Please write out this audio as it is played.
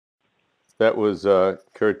That was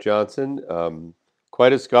Kurt Johnson.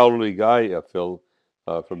 Quite a scholarly guy, Phil,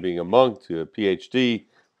 from being a monk to a Ph.D.,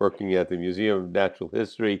 working at the Museum of Natural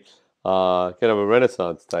History, kind of a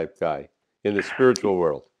Renaissance type guy in the spiritual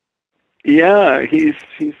world. Yeah, he's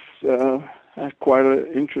had quite an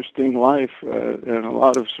interesting life and a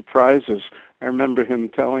lot of surprises. I remember him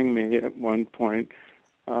telling me at one point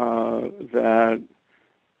that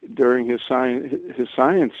during his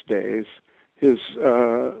science days, his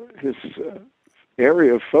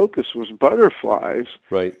area of focus was butterflies.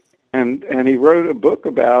 Right. And he wrote a book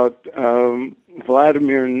about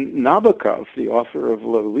Vladimir Nabokov, the author of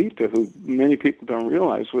Lolita, who many people don't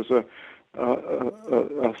realize was a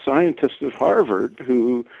scientist at Harvard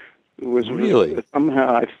who was Really?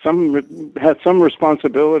 somehow had some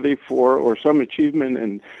responsibility for or some achievement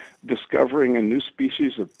in discovering a new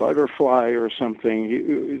species of butterfly or something.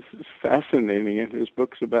 It's fascinating in his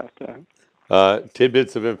books about that.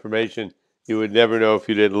 Tidbits of information you would never know if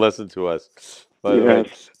you didn't listen to us. By the way,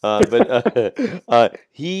 Yes.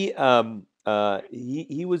 he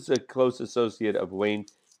was a close associate of Wayne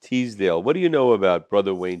Teasdale. What do you know about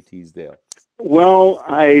Brother Wayne Teasdale? Well,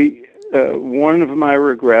 one of my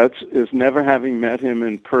regrets is never having met him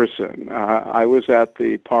in person. I was at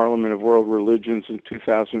the Parliament of World Religions in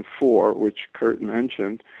 2004, which Kurt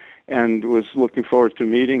mentioned, and was looking forward to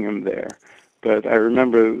meeting him there. But I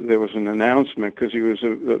remember there was an announcement, because he was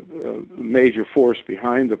a major force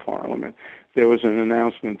behind the Parliament. There was an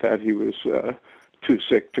announcement that he was too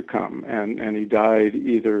sick to come, and he died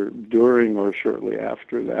either during or shortly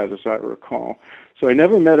after that, as I recall. So I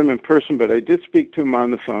never met him in person, but I did speak to him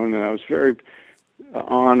on the phone, and I was very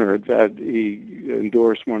honored that he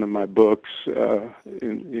endorsed one of my books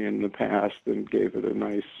in the past and gave it a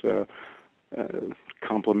nice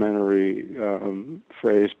complimentary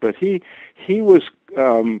phrase. But he was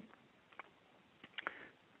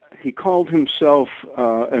he called himself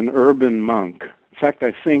an urban monk. In fact,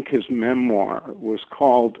 I think his memoir was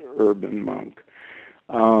called Urban Monk,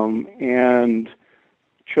 and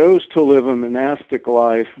chose to live a monastic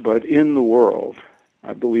life, but in the world.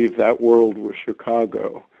 I believe that world was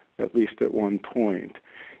Chicago, at least at one point,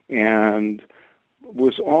 and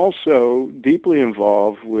was also deeply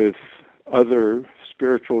involved with other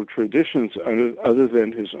spiritual traditions other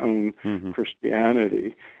than his own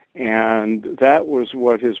Christianity. And that was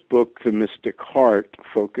what his book, The Mystic Heart,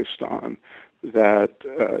 focused on, that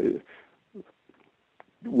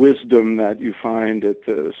wisdom that you find at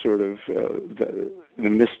the sort of the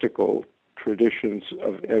mystical traditions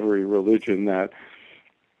of every religion that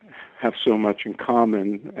have so much in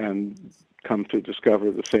common and come to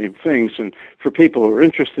discover the same things. And for people who are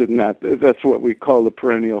interested in that, that's what we call the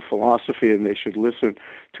perennial philosophy, and they should listen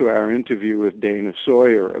to our interview with Dana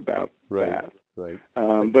Sawyer about that. Right.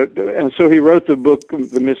 And so he wrote the book,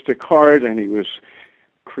 The Mystic Heart, and he was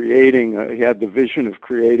creating, he had the vision of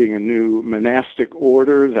creating a new monastic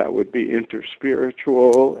order that would be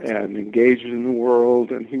interspiritual and engaged in the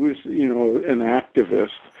world. And he was, an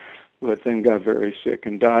activist, but then got very sick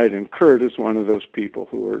and died. And Kurt is one of those people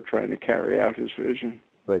who are trying to carry out his vision.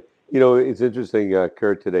 Right. It's interesting.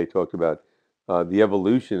 Kurt today talked about the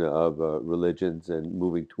evolution of religions and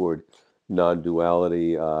moving toward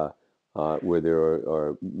non-duality, where there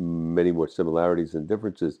are many more similarities and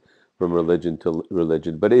differences from religion to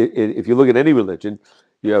religion. But if you look at any religion,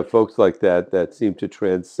 you have folks like that seem to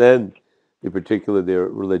transcend, in particular, their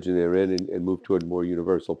religion they're in and move toward more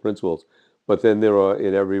universal principles. But then there are,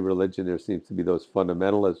 in every religion, there seems to be those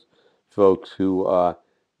fundamentalist folks who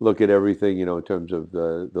look at everything, in terms of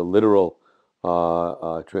the literal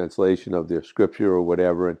translation of their scripture or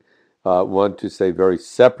whatever, and want to stay very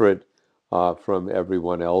separate from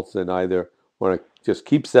everyone else, and either want to just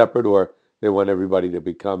keep separate or they want everybody to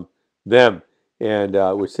become them. And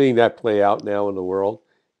we're seeing that play out now in the world,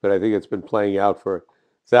 but I think it's been playing out for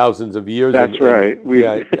thousands of years. That's right.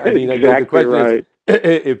 The question right.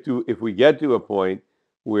 is, if we get to a point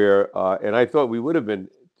where, and I thought we would have been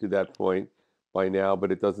to that point by now,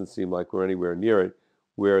 but it doesn't seem like we're anywhere near it,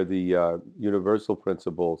 where the universal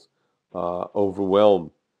principles overwhelm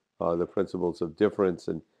the principles of difference,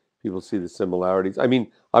 and people see the similarities. I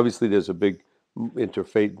mean, obviously, there's a big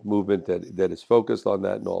interfaith movement that is focused on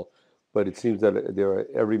that and all, but it seems that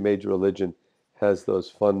every major religion has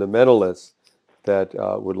those fundamentalists that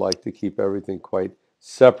would like to keep everything quite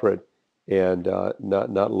separate and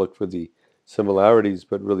not look for the similarities,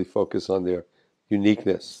 but really focus on their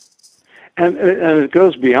uniqueness. And it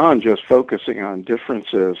goes beyond just focusing on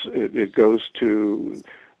differences. It goes to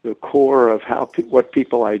the core of what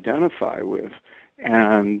people identify with.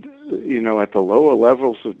 And, at the lower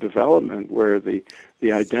levels of development where the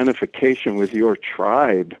identification with your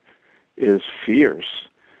tribe is fierce,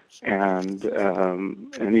 and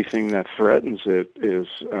anything that threatens it is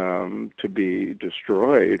to be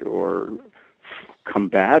destroyed or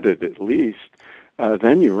combated at least.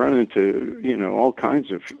 Then you run into all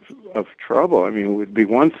kinds of trouble. I mean, it would be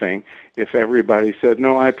one thing if everybody said,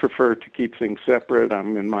 "No, I prefer to keep things separate.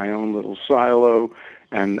 I'm in my own little silo,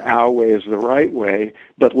 and our way is the right way,"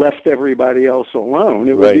 but left everybody else alone.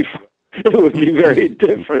 It would Right. it would be very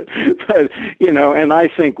different. But and I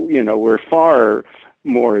think we're far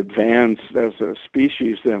more advanced as a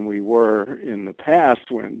species than we were in the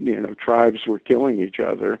past when tribes were killing each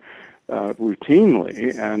other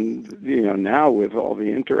routinely, and now with all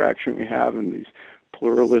the interaction we have in these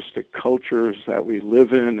pluralistic cultures that we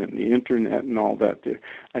live in and the internet and all that,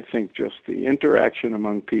 I think just the interaction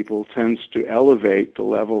among people tends to elevate the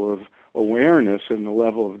level of awareness and the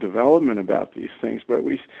level of development about these things, but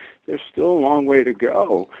there's still a long way to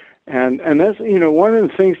go. And that's one of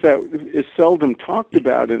the things that is seldom talked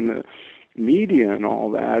about in the media and all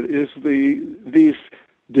that is these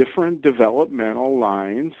different developmental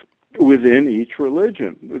lines within each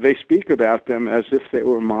religion. They speak about them as if they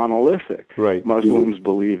were monolithic. Right. Muslims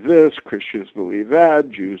believe this, Christians believe that,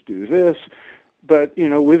 Jews do this. But,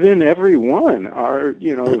 within every one are,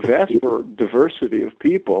 a vast diversity of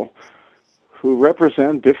people who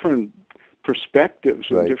represent different perspectives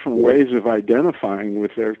and Right. different ways of identifying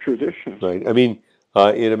with their traditions. Right. I mean,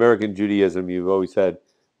 in American Judaism, you've always had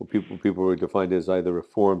people were defined as either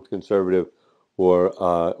Reformed, conservative, or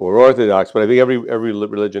Orthodox. But I think every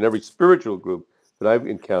religion, every spiritual group that I've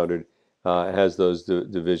encountered has those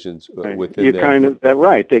divisions Right. within You them. kind of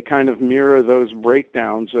right. They kind of mirror those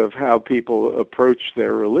breakdowns of how people approach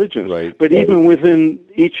their religions. Right. But even within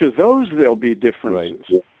each of those, there'll be differences.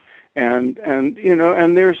 Right. And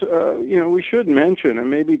there's we should mention and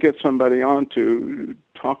maybe get somebody on to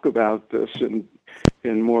talk about this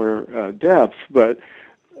in more depth. But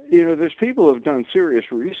there's people who have done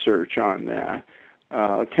serious research on that.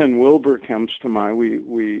 Ken Wilber comes to mind.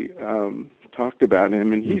 We talked about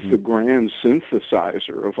him, and he's the grand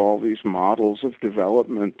synthesizer of all these models of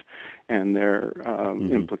development and their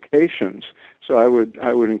implications. So I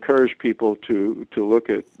would encourage people to look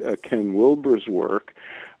at Ken Wilber's work.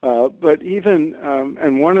 But even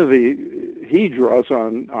and one of he draws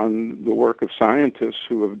on the work of scientists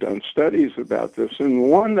who have done studies about this, and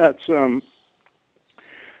one that's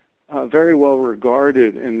very well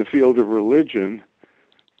regarded in the field of religion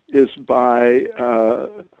is by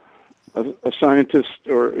a scientist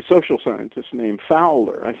or a social scientist named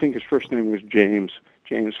Fowler. I think his first name was James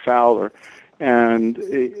Fowler, and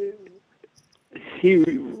he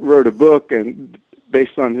wrote a book and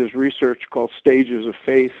based on his research called Stages of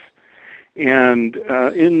Faith. And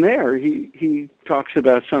in there, he talks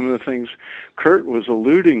about some of the things Kurt was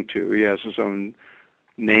alluding to. He has his own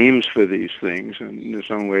names for these things and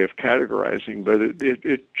his own way of categorizing, but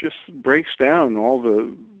it just breaks down all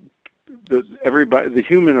the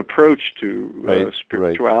human approach to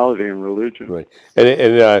spirituality and religion. Right,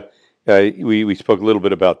 and we spoke a little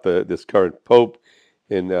bit about this current Pope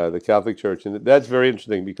in the Catholic Church, and that's very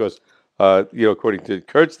interesting because according to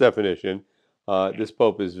Kurt's definition, this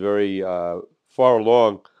Pope is very far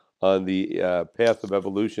along on the path of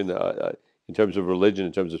evolution in terms of religion,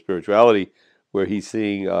 in terms of spirituality, where he's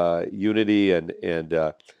seeing unity and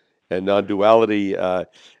non-duality,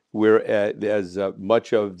 whereas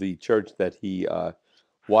much of the church that he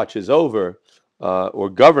watches over or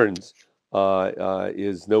governs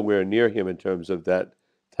is nowhere near him in terms of that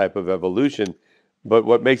type of evolution. But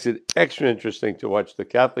what makes it extra interesting to watch the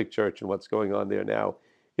Catholic Church and what's going on there now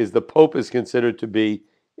is the Pope is considered to be,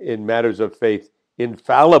 in matters of faith,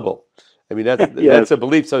 infallible. I mean, that's Yes. that's a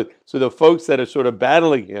belief. So the folks that are sort of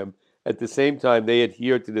battling him, at the same time, they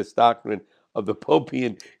adhere to this doctrine of the Pope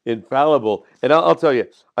being infallible. And I'll tell you,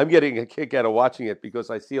 I'm getting a kick out of watching it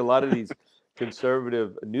because I see a lot of these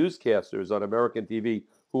conservative newscasters on American TV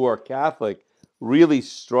who are Catholic really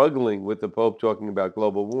struggling with the Pope talking about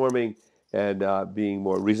global warming and being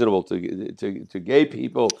more reasonable to gay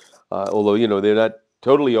people, although they're not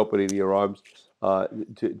totally opening their arms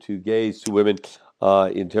to gays, to women,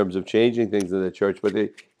 in terms of changing things in the church. But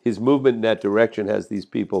his movement in that direction has these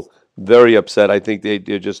people very upset. I think they're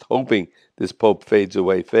just hoping this Pope fades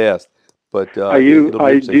away fast. But do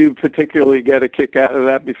you particularly get a kick out of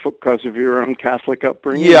that because of your own Catholic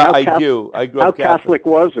upbringing? Yeah, I do. I grew up Catholic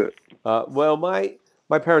was it? Well, my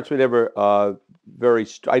parents were never very.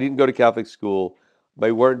 I didn't go to Catholic school.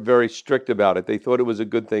 They weren't very strict about it. They thought it was a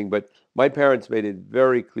good thing, but my parents made it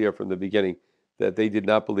very clear from the beginning that they did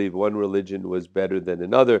not believe one religion was better than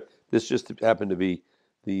another. This just happened to be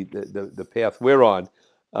the path we're on.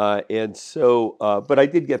 And so, but I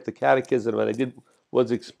did get the catechism, and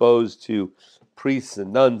was exposed to priests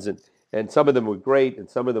and nuns, and some of them were great, and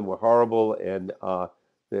some of them were horrible, and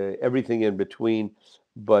everything in between.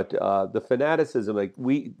 But the fanaticism, like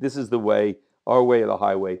this is the way, our way or the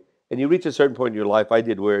highway, and you reach a certain point in your life, I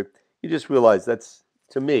did, where you just realize that's,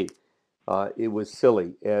 to me, it was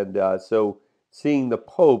silly, and so seeing the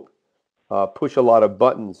Pope push a lot of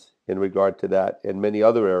buttons in regard to that and many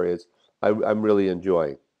other areas, I'm really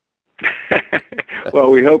enjoying.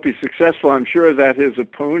 Well, we hope he's successful. I'm sure that his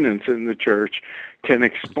opponents in the church can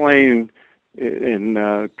explain in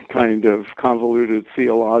kind of convoluted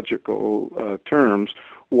theological terms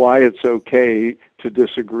why it's okay to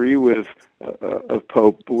disagree with a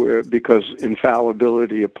pope because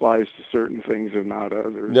infallibility applies to certain things and not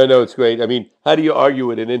others. No, it's great. I mean, how do you argue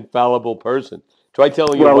with an infallible person? Try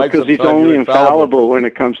telling your Well, wife because he's sometime only you're infallible. infallible when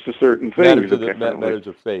it comes to certain things, apparently. Matters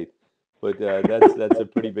of faith, but that's a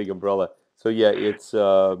pretty big umbrella. So yeah, it's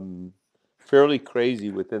fairly crazy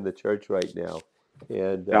within the church right now,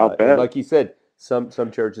 I'll and bet. like you said, some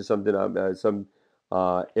churches, some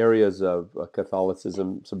areas of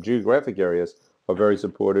Catholicism, some geographic areas are very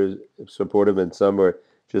supportive, and some are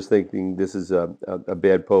just thinking this is a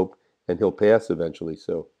bad pope and he'll pass eventually.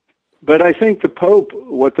 So. But I think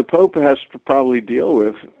what the Pope has to probably deal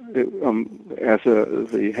with as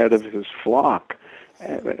the head of his flock,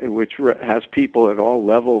 which has people at all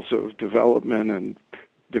levels of development and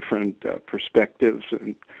different perspectives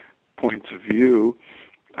and points of view,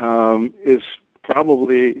 is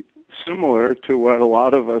probably similar to what a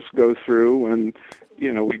lot of us go through when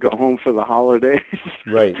we go home for the holidays,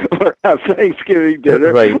 right, or have Thanksgiving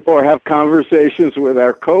dinner, right, or have conversations with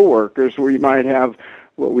our coworkers where you might have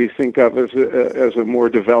what we think of as a more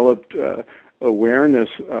developed awareness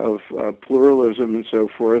of pluralism and so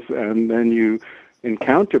forth, and then you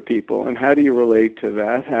encounter people, and how do you relate to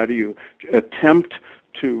that? How do you attempt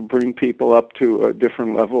to bring people up to a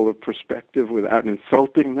different level of perspective without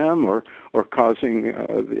insulting them or causing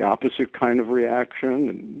the opposite kind of reaction?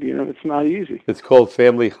 And it's not easy. It's called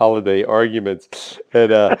family holiday arguments, and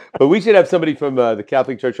but we should have somebody from the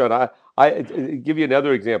Catholic Church on. I give you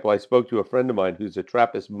another example. I spoke to a friend of mine who's a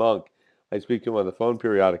Trappist monk. I speak to him on the phone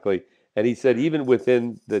periodically, and he said even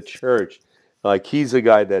within the church, like he's a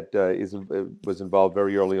guy that was involved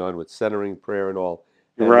very early on with centering prayer and all.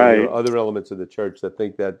 And then there are Right. other elements of the church that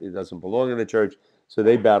think that it doesn't belong in the church, so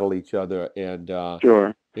they battle each other, and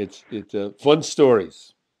Sure. it's fun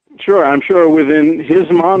stories. Sure, I'm sure within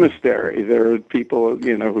his monastery there are people,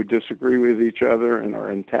 who disagree with each other and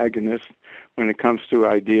are antagonists when it comes to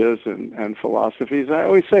ideas and philosophies. I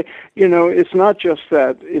always say, it's not just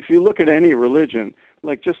that. If you look at any religion,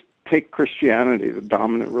 like just take Christianity, the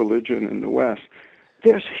dominant religion in the West,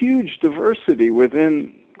 there's huge diversity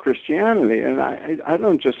within Christianity. And I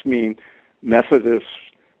don't just mean Methodists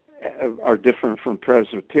are different from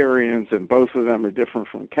Presbyterians, and both of them are different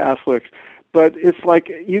from Catholics. But it's like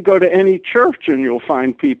you go to any church and you'll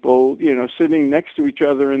find people, sitting next to each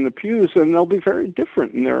other in the pews, and they'll be very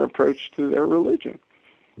different in their approach to their religion.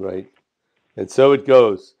 Right. And so it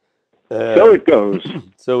goes. So it goes.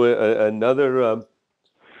 So another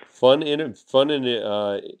fun and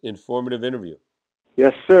informative interview.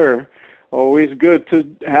 Yes, sir. Always good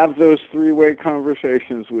to have those three-way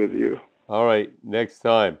conversations with you. All right. Next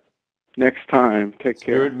time. Next time. Take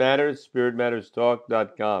care. Spirit Matters,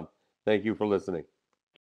 spiritmatterstalk.com. Thank you for listening.